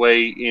found its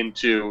way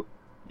into,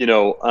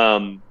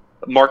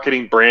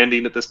 marketing,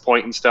 branding at this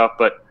point and stuff.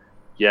 But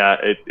yeah,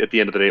 at the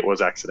end of the day, it was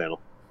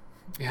accidental.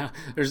 Yeah,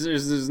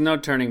 there's no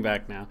turning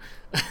back now.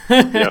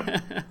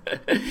 Yep.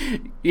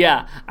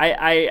 Yeah,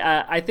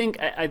 I think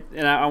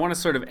I want to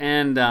sort of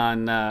end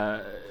on.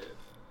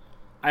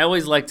 I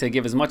always like to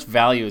give as much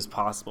value as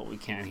possible we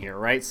can here,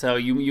 right? So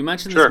you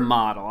mentioned Sure. this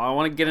model. I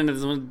want to get into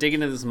this. I want to dig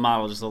into this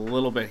model just a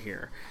little bit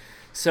here.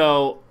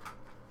 So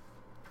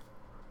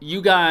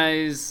you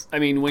guys, I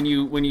mean, when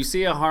you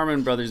see a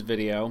Harmon Brothers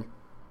video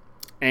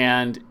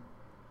and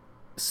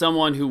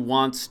someone who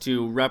wants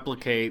to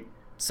replicate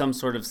some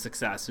sort of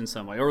success in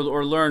some way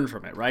or learn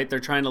from it, right? They're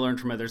trying to learn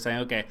from it. They're saying,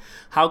 okay,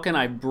 how can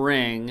I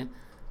bring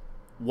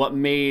what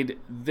made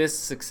this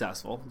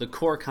successful, the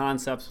core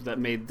concepts that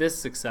made this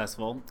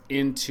successful,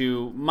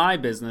 into my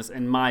business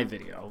and my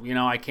video?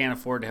 I can't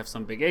afford to have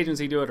some big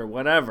agency do it or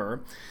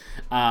whatever.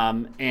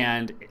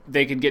 And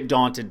they could get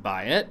daunted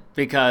by it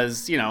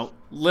because,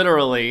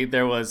 literally,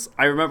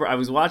 I remember I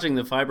was watching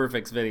the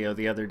FiberFix video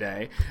the other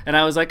day, and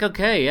I was like,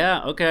 okay,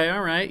 all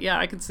right, yeah,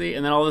 I can see.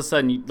 And then all of a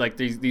sudden, like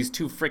these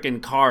two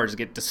freaking cars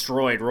get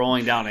destroyed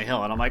rolling down a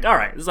hill, and I'm like, all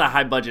right, this is a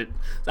high budget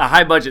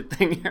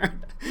thing here.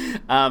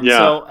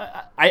 So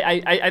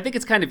I think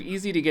it's kind of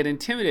easy to get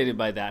intimidated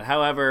by that.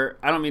 However,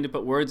 I don't mean to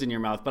put words in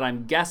your mouth, but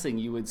I'm guessing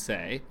you would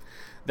say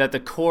that the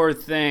core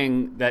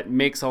thing that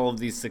makes all of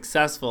these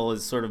successful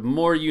is sort of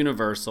more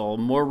universal,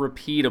 more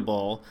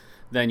repeatable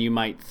than you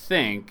might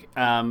think.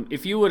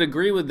 If you would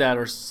agree with that,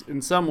 or in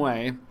some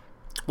way,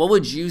 what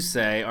would you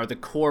say are the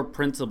core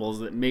principles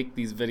that make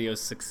these videos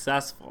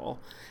successful?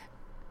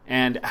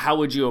 And how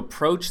would you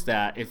approach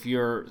that if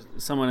you're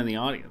someone in the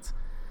audience?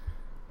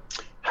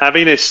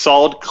 Having a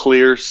solid,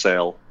 clear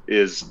sale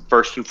is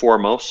first and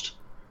foremost.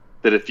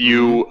 That if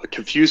you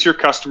confuse your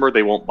customer,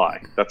 they won't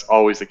buy. That's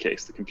always the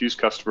case. The confused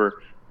customer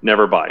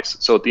never buys.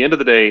 So at the end of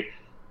the day,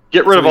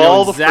 get rid of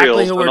all the frills.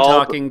 Exactly who we're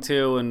talking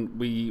to, and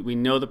we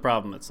know the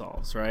problem it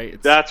solves,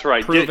 right? That's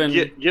right. Proven,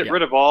 get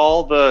rid of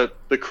all the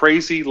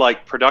crazy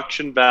like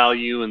production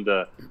value and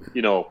the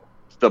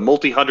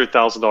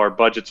multi-$100,000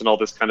 budgets and all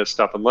this kind of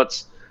stuff, and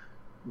let's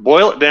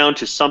boil it down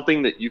to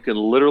something that you can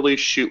literally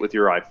shoot with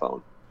your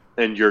iPhone,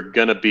 and you're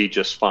gonna be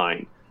just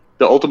fine.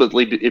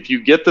 Ultimately, if you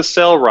get the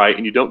sell right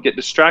and you don't get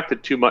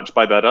distracted too much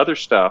by that other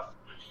stuff,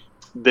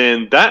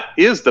 then that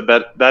is the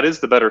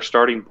better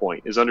starting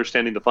point, is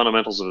understanding the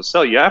fundamentals of the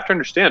sale. You have to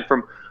understand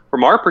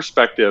from our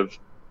perspective,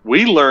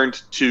 we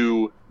learned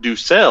to do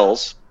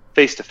sales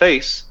face to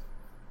face,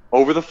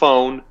 over the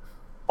phone,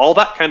 all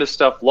that kind of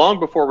stuff long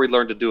before we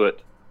learned to do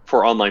it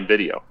for online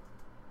video.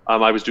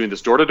 I was doing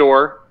this door to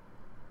door.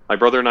 My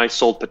brother and I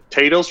sold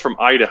potatoes from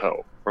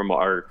Idaho, from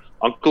our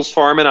uncle's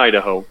farm in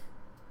Idaho.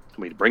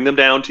 We'd bring them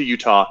down to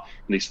Utah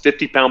in these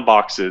 50-pound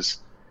boxes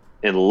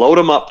and load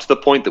them up to the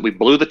point that we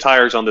blew the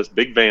tires on this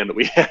big van that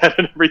we had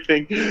and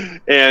everything,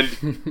 and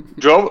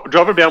drove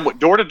them down, went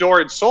door to door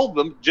and sold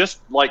them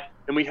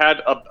and we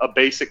had a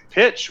basic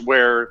pitch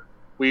where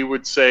we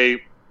would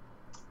say,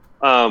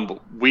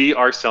 we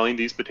are selling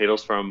these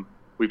potatoes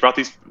we brought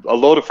a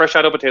load of fresh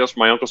Idaho potatoes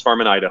from my uncle's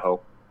farm in Idaho,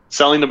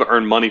 selling them to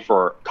earn money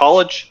for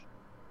college,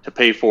 to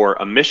pay for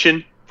a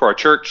mission for our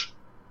church.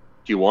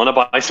 Do you want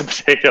to buy some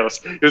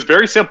potatoes? It was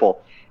very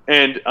simple,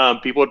 and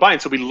people would buy.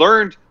 And so we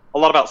learned a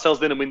lot about sales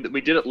then, and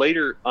we did it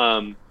later.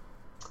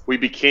 We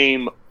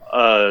became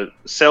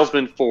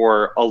salesmen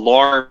for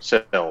alarm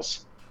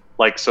sales,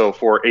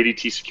 for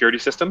ADT security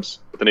systems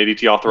with an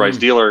ADT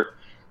authorized dealer,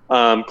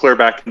 clear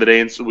back in the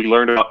day. And so we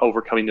learned about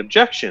overcoming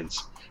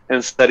objections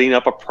and setting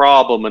up a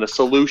problem and a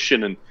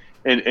solution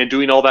and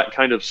doing all that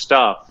kind of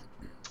stuff.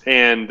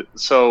 And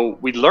so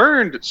we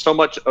learned so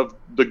much of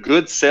the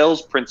good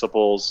sales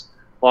principles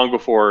long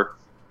before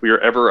we were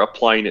ever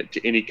applying it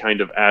to any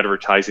kind of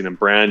advertising and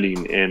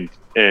branding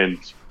and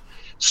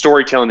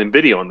storytelling and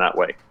video in that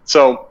way.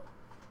 So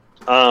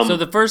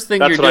the first thing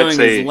you're doing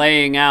is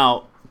laying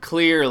out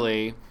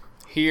clearly,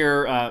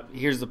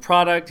 here's the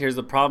product, here's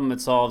the problem it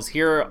solves,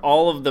 here are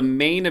all of the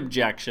main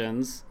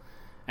objections,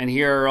 and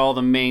here are all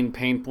the main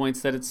pain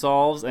points that it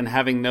solves, and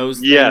having those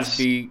things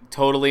be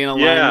totally in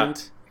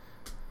alignment.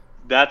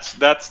 That's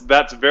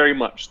very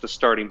much the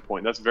starting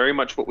point. That's very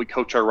much what we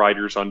coach our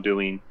writers on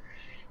doing.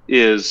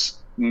 Is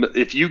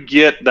if you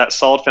get that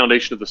solid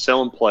foundation of the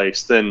sale in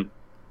place, then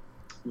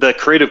the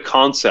creative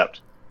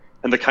concept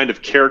and the kind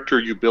of character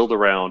you build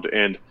around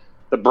and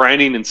the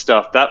branding and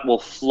stuff, that will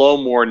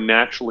flow more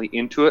naturally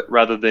into it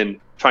rather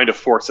than trying to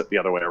force it the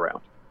other way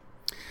around.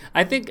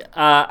 I think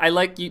I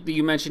like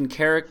you mentioned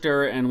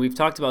character, and we've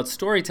talked about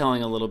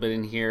storytelling a little bit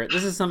in here.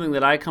 This is something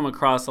that I come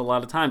across a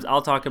lot of times.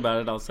 I'll talk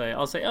about it. I'll say,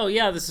 oh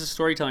yeah, this is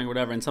storytelling or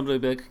whatever, and somebody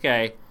will be like,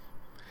 okay,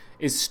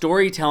 is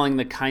storytelling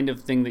the kind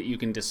of thing that you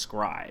can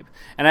describe?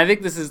 And I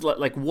think this is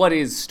like, what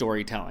is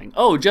storytelling?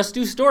 Oh, just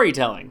do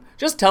storytelling.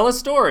 Just tell a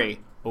story.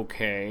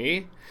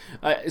 Okay.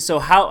 So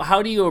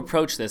how do you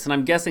approach this? And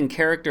I'm guessing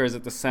character is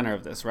at the center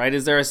of this, right?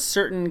 Is there a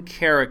certain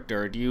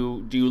character? Do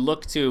you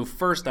look to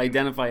first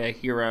identify a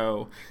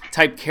hero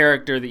type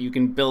character that you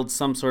can build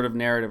some sort of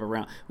narrative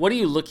around? What are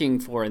you looking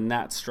for in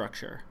that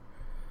structure?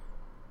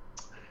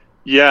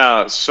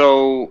 Yeah,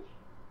 so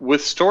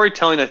with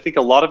storytelling, I think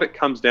a lot of it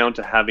comes down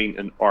to having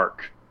an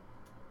arc.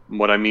 And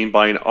what I mean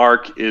by an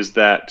arc is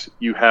that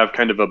you have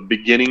kind of a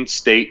beginning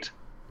state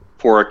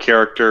for a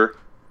character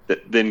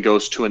that then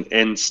goes to an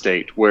end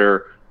state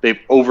where they've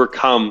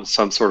overcome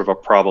some sort of a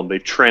problem.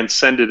 They've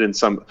transcended in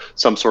some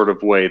sort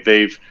of way.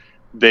 They've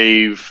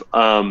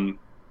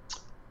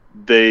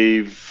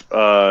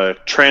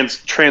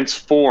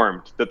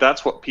transformed.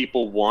 That's what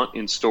people want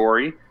in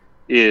story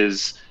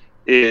is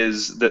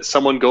that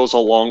someone goes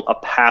along a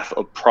path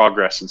of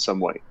progress in some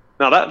way.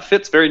 Now that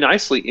fits very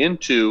nicely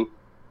into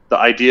the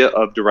idea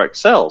of direct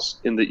sales,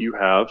 in that you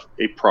have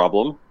a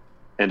problem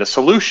and a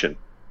solution.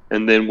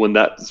 And then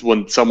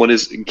when someone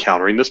is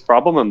encountering this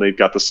problem and they've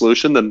got the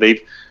solution, then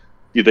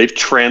they've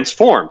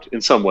transformed in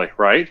some way,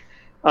 right?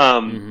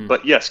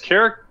 But yes,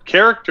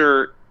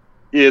 character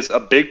is a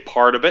big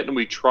part of it, and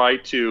we try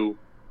to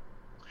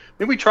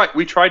And we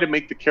try to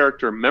make the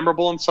character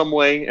memorable in some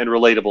way and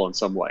relatable in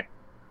some way.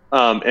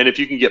 And if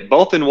you can get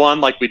both in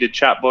one, like we did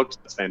chapbooks,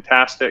 that's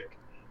fantastic.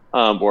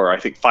 Or I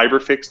think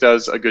Fiberfix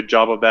does a good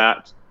job of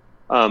that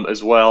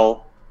as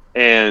well.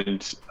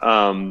 And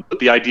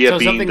the idea so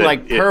being something that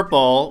like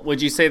purple,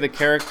 would you say the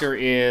character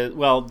is,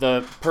 well,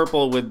 the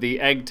purple with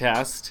the egg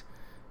test,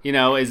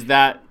 is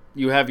that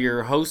you have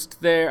your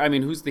host there? I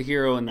mean, who's the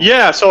hero in that?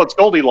 Yeah, so it's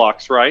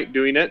Goldilocks, right?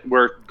 Doing it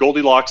where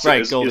Goldilocks,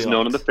 is known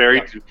in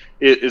the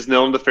is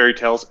known in the fairy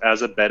tales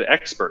as a bed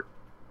expert.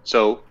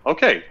 So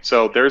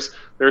so there's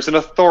an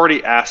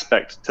authority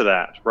aspect to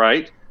that,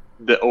 right?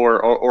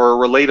 Or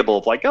relatable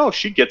of like, oh,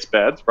 she gets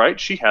beds, right?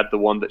 She had the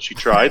one that she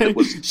tried that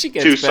was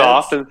too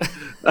soft, and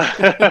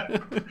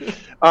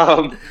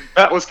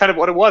that was kind of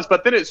what it was.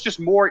 But then it's just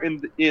more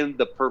in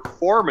the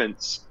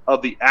performance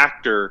of the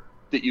actor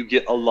that you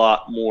get a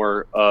lot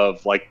more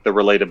of like the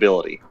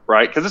relatability,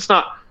 right? Because it's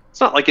not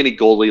like any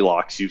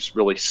Goldilocks you've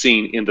really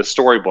seen in the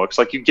storybooks.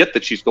 Like, you get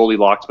that she's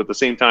Goldilocks, but at the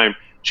same time,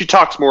 she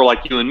talks more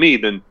like you and me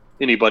than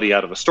anybody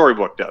out of a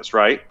storybook does,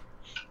 right?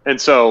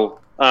 And so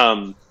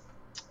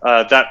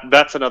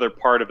that's another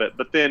part of it.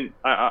 But then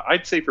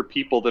I'd say for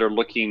people that are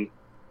looking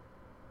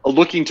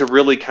to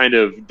really kind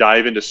of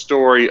dive into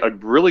story, a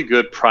really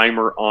good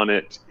primer on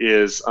it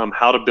is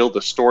How to Build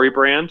a Story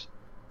Brand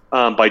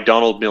by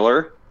Donald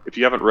Miller. If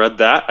you haven't read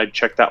that, I'd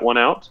check that one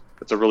out.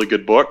 It's a really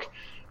good book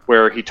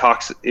where he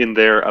talks in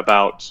there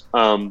about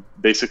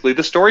basically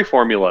the story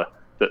formula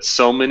that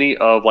so many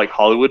of like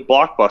Hollywood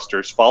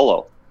blockbusters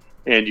follow.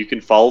 And you can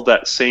follow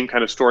that same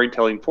kind of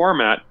storytelling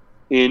format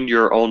in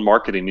your own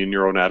marketing, in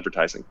your own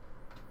advertising.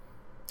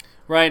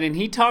 Right, and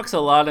he talks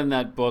a lot in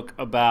that book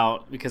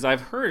about, because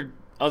I've heard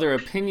other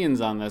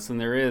opinions on this,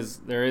 and there is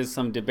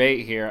some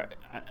debate here,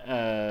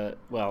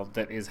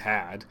 that is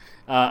had,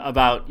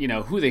 about,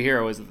 who the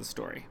hero is of the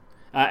story.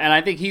 And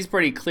I think he's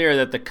pretty clear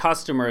that the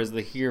customer is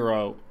the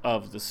hero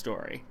of the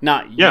story,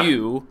 not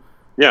you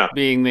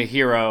being the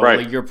hero, right.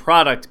 Like your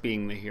product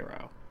being the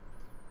hero.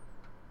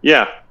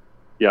 Yeah,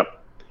 yep.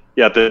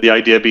 Yeah, the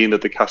idea being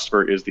that the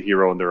customer is the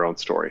hero in their own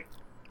story.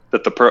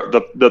 That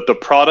the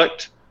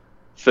product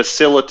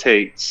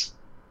facilitates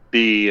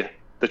the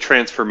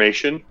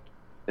transformation,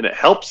 and it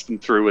helps them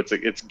through.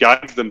 It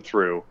guides them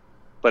through,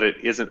 but it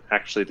isn't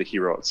actually the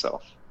hero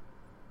itself.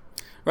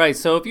 Right.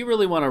 So if you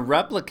really want to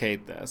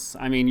replicate this,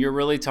 I mean, you're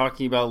really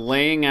talking about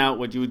laying out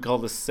what you would call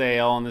the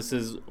sale, and this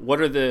is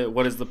what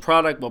is the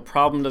product, what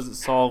problem does it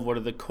solve, what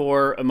are the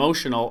core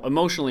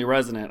emotionally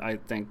resonant, I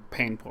think,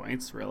 pain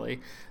points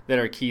really that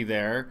are key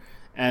there.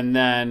 And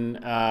then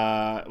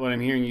what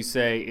I'm hearing you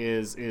say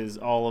is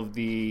all of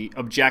the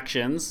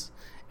objections,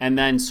 and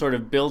then sort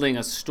of building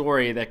a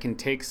story that can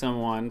take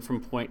someone from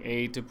point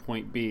A to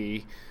point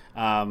B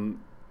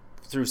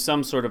through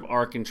some sort of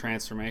arc and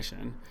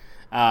transformation.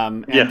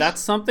 And that's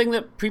something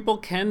that people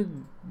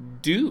can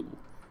do.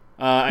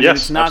 I mean,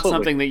 it's not absolutely.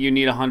 something that you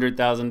need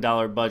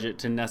 $100,000 budget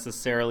to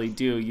necessarily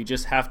do. You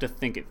just have to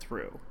think it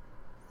through.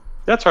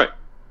 That's right.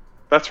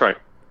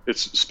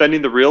 It's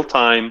spending the real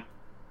time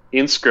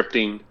in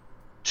scripting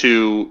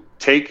to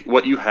take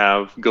what you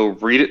have, go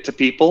read it to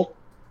people,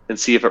 and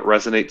see if it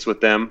resonates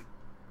with them.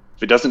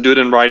 If it doesn't do it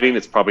in writing,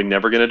 it's probably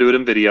never going to do it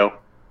in video,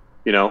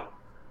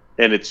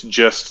 And it's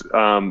just,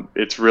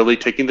 it's really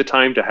taking the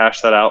time to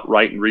hash that out,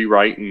 write and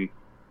rewrite,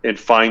 and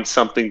find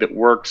something that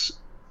works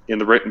in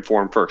the written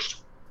form first.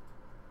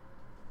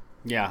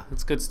 Yeah,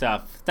 that's good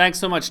stuff. Thanks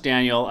so much,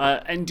 Daniel.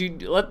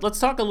 And let's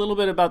talk a little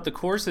bit about the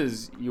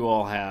courses you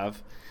all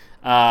have,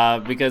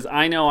 because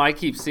I know I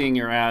keep seeing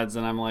your ads,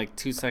 and I'm like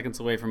 2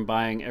 seconds away from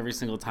buying every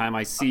single time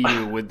I see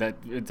you with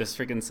this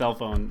freaking cell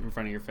phone in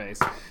front of your face.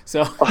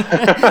 So,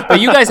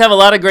 but you guys have a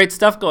lot of great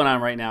stuff going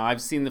on right now.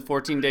 I've seen the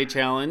 14-day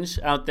challenge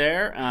out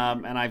there,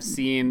 and I've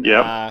seen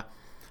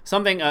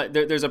something.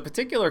 There's a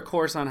particular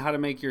course on how to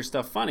make your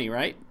stuff funny,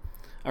 right?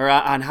 Or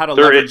on how to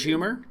leverage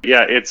humor.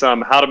 Yeah, it's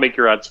how to make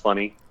your ads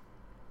funny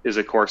is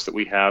a course that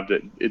we have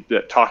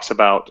that talks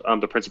about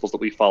the principles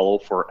that we follow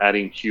for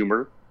adding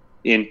humor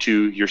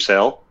into your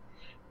sale.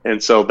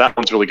 And so that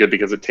one's really good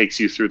because it takes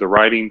you through the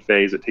writing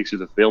phase, it takes you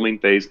the filming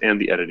phase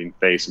and the editing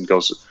phase, and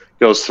goes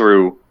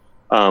through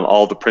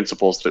all the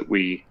principles that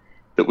we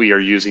are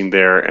using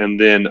there. And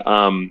then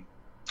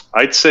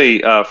I'd say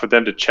for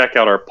them to check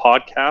out our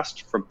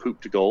podcast, From Poop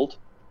to Gold.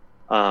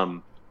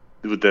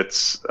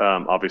 That's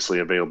obviously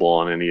available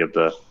on any of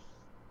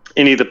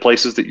the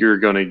places that you're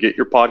going to get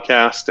your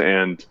podcast.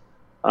 And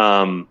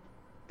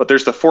but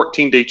there's the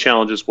 14-day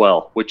challenge as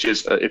well, which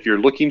is if you're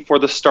looking for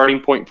the starting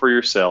point for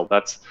your sale,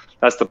 that's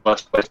the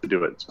best place to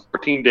do it. It's a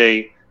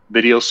 14-day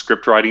video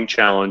script writing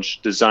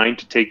challenge designed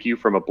to take you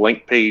from a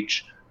blank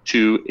page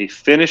to a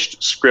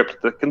finished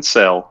script that can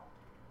sell,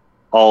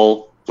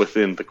 all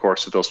within the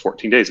course of those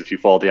 14 days. If you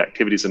follow the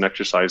activities and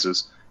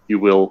exercises, you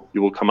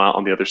will come out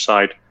on the other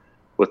side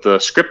with a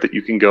script that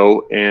you can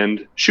go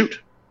and shoot.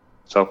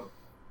 So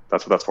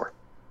that's what that's for.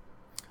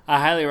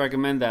 I highly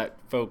recommend that,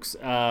 folks.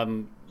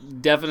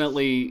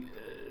 Definitely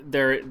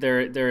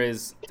there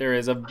is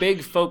a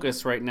big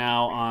focus right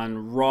now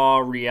on raw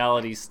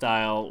reality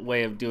style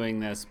way of doing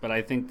this, but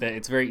I think that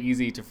it's very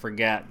easy to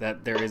forget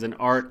that there is an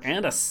art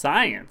and a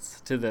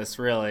science to this,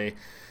 really,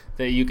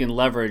 that you can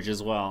leverage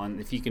as well. And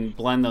if you can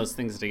blend those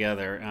things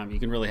together, you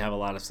can really have a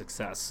lot of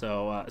success.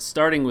 So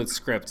starting with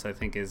scripts, I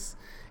think, is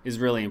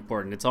really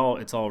important. It's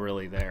all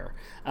really there.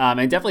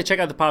 And definitely check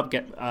out the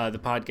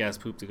podcast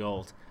Poop to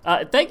Gold.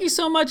 Thank you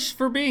so much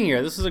for being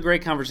here. This was a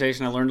great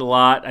conversation. I learned a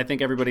lot. I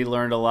think everybody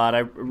learned a lot. I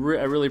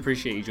really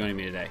appreciate you joining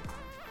me today.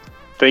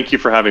 Thank you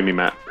for having me,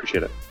 Matt.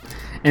 Appreciate it.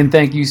 And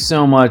thank you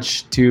so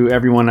much to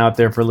everyone out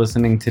there for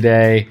listening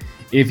today.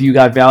 If you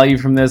got value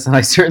from this, and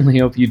I certainly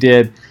hope you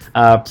did,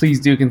 please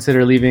do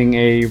consider leaving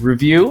a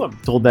review. I'm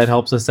told that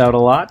helps us out a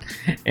lot.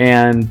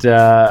 And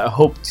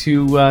hope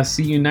to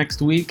see you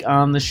next week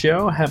on the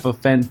show. Have a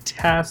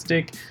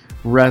fantastic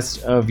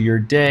rest of your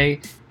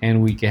day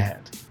and week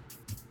ahead.